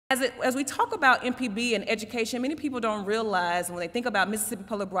As we talk about MPB and education, many people don't realize when they think about Mississippi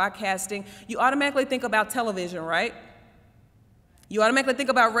Public Broadcasting, you automatically think about television, right? You automatically think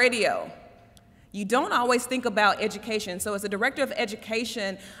about radio. You don't always think about education. So as a director of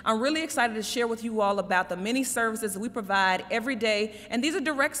education, I'm really excited to share with you all about the many services that we provide every day. And these are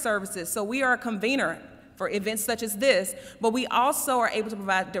direct services. So we are a convener for events such as this, but we also are able to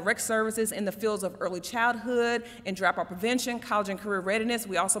provide direct services in the fields of early childhood and dropout prevention, college and career readiness.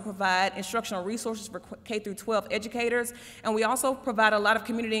 We also provide instructional resources for K through 12 educators, and we also provide a lot of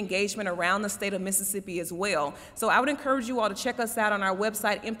community engagement around the state of Mississippi as well. So I would encourage you all to check us out on our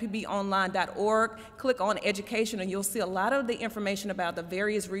website, mpbonline.org. Click on education, and you'll see a lot of the information about the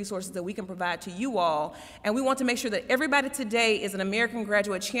various resources that we can provide to you all. And we want to make sure that everybody today is an American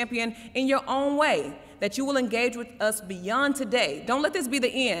Graduate Champion in your own way, that you will engage with us beyond today. Don't let this be the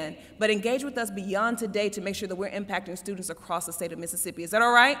end, but engage with us beyond today to make sure that we're impacting students across the state of Mississippi. Is that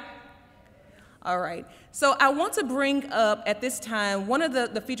all right? All right. So I want to bring up at this time, one of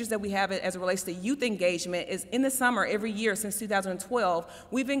the features that we have as it relates to youth engagement is in the summer every year since 2012,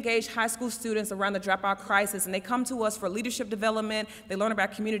 we've engaged high school students around the dropout crisis, and they come to us for leadership development. They learn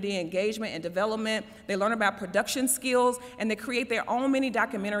about community engagement and development. They learn about production skills, and they create their own mini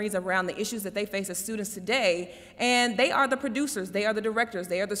documentaries around the issues that they face as students today. And they are the producers, they are the directors,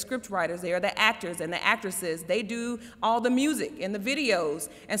 they are the script writers, they are the actors and the actresses. They do all the music and the videos.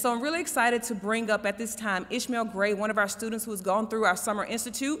 And so I'm really excited to bring up at this time Ishmael Gray, one of our students who has gone through our Summer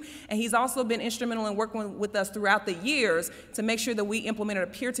Institute, and he's also been instrumental in working with us throughout the years to make sure that we implemented a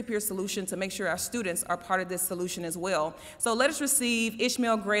peer-to-peer solution to make sure our students are part of this solution as well. So let us receive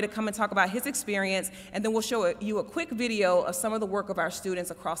Ishmael Gray to come and talk about his experience, and then we'll show you a quick video of some of the work of our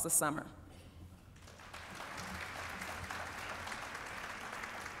students across the summer.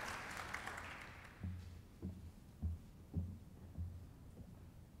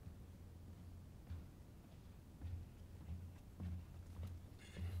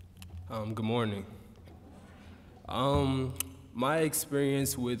 Good morning. My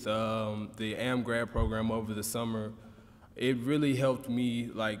experience with the AmGrad program over the summer, it really helped me,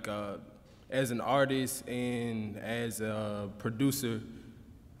 like, as an artist and as a producer.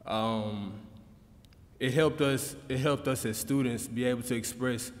 It helped us as students be able to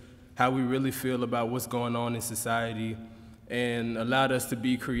express how we really feel about what's going on in society, and allowed us to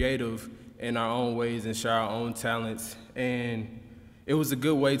be creative in our own ways and share our own talents. And it was a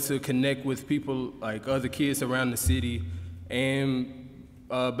good way to connect with people, like other kids around the city, and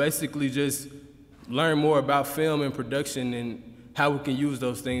basically just learn more about film and production and how we can use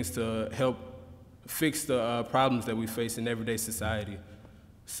those things to help fix the problems that we face in everyday society.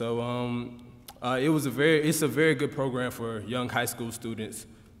 So it's a very good program for young high school students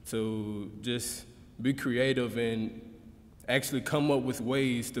to just be creative and actually come up with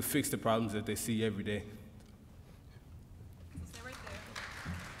ways to fix the problems that they see every day.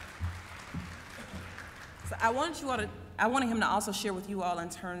 So I wanted him to also share with you all in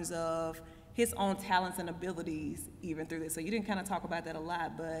terms of his own talents and abilities even through this. So you didn't kind of talk about that a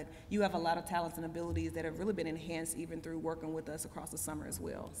lot, but you have a lot of talents and abilities that have really been enhanced even through working with us across the summer as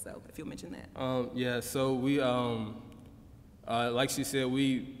well. So if you'll mention that. Yeah, so we, like she said,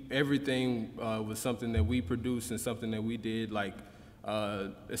 everything was something that we produced and something that we did, like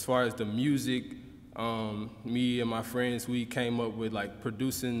as far as the music, me and my friends, we came up with like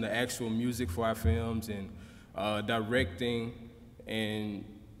producing the actual music for our films and directing and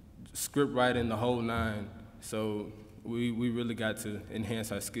script writing, the whole nine. So we really got to enhance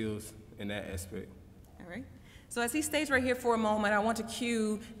our skills in that aspect. All right. So as he stays right here for a moment, I want to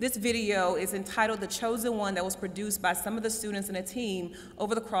cue this video. Is entitled The Chosen One, that was produced by some of the students and a team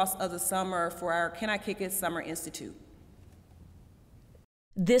over the course of the summer for our Can I Kick It Summer Institute.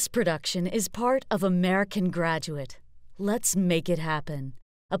 This production is part of American Graduate. Let's make it happen.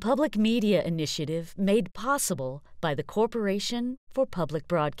 A public media initiative made possible by the Corporation for Public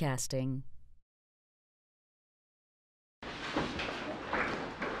Broadcasting.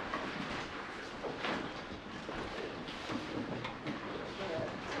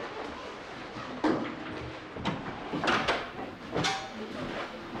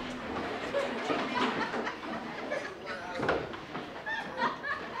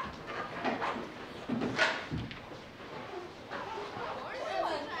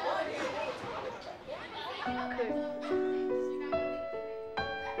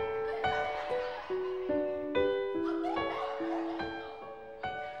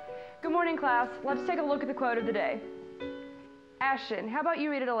 Good morning, class. Let's take a look at the quote of the day. Ashton, how about you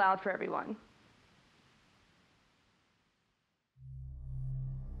read it aloud for everyone?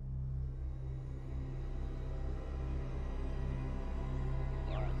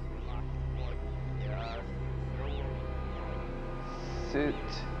 it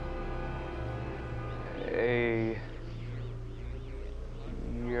a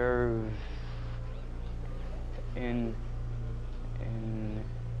nerve in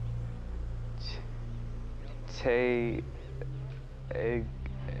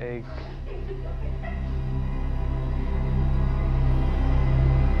egg.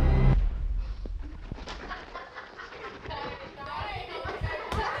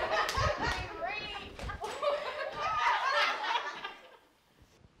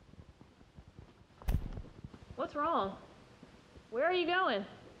 What's wrong? Where are you going?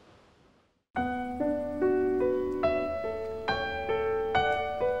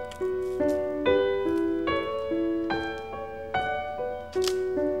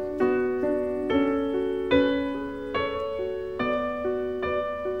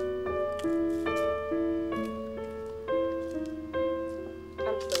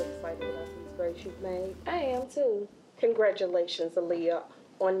 You've made. I am too. Congratulations, Aaliyah,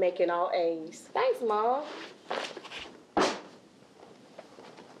 on making all A's. Thanks, Mom.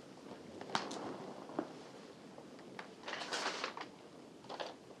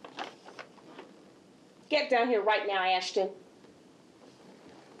 Get down here right now, Ashton.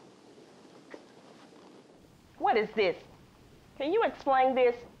 What is this? Can you explain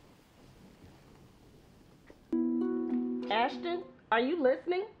this? Ashton, are you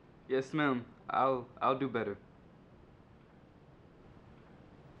listening? Yes, ma'am. I'll do better.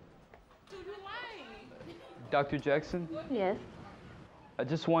 Dr. Jackson? Yes. I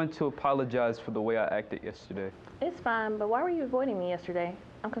just wanted to apologize for the way I acted yesterday. It's fine, but why were you avoiding me yesterday?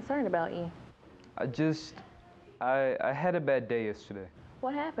 I'm concerned about you. I had a bad day yesterday.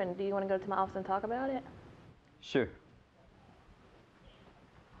 What happened? Do you want to go to my office and talk about it? Sure.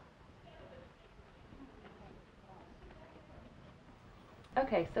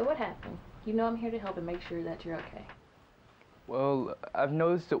 Okay, so what happened? You know I'm here to help and make sure that you're okay. Well, I've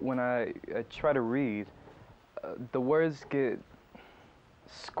noticed that when I try to read, the words get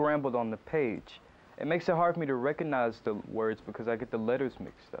scrambled on the page. It makes it hard for me to recognize the words because I get the letters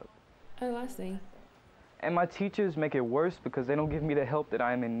mixed up. Oh, I see. And my teachers make it worse because they don't give me the help that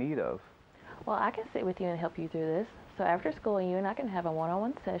I am in need of. Well, I can sit with you and help you through this. So after school, you and I can have a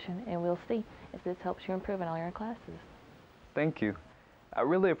one-on-one session, and we'll see if this helps you improve in all your classes. Thank you. I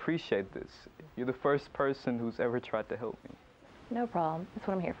really appreciate this. You're the first person who's ever tried to help me. No problem. That's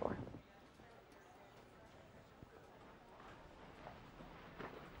what I'm here for.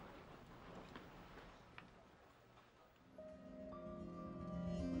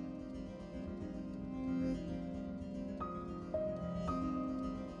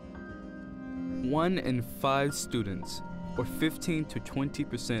 One in 5 students, or 15 to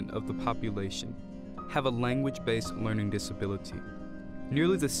 20% of the population, have a language-based learning disability.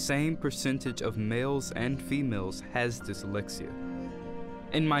 Nearly the same percentage of males and females has dyslexia.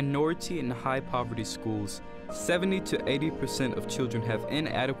 In minority and high-poverty schools, 70 to 80% of children have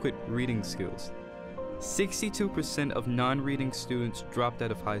inadequate reading skills. 62% of non-reading students dropped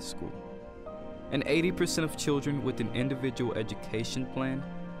out of high school. And 80% of children with an individual education plan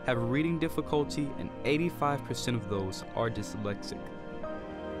have reading difficulty, and 85% of those are dyslexic.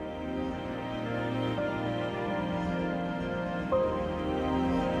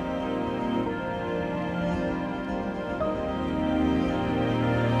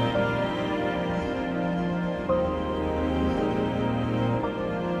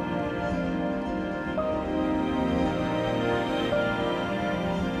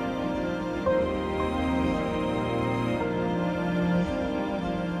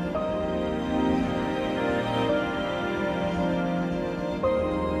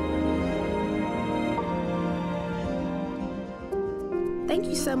 Thank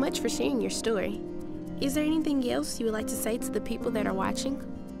you so much for sharing your story. Is there anything else you would like to say to the people that are watching?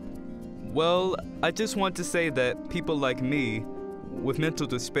 Well, I just want to say that people like me, with mental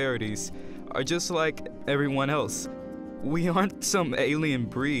disparities, are just like everyone else. We aren't some alien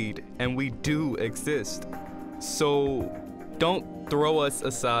breed, and we do exist. So don't throw us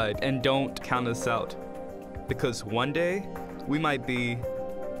aside and don't count us out. Because one day, we might be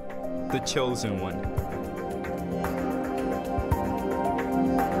the chosen one.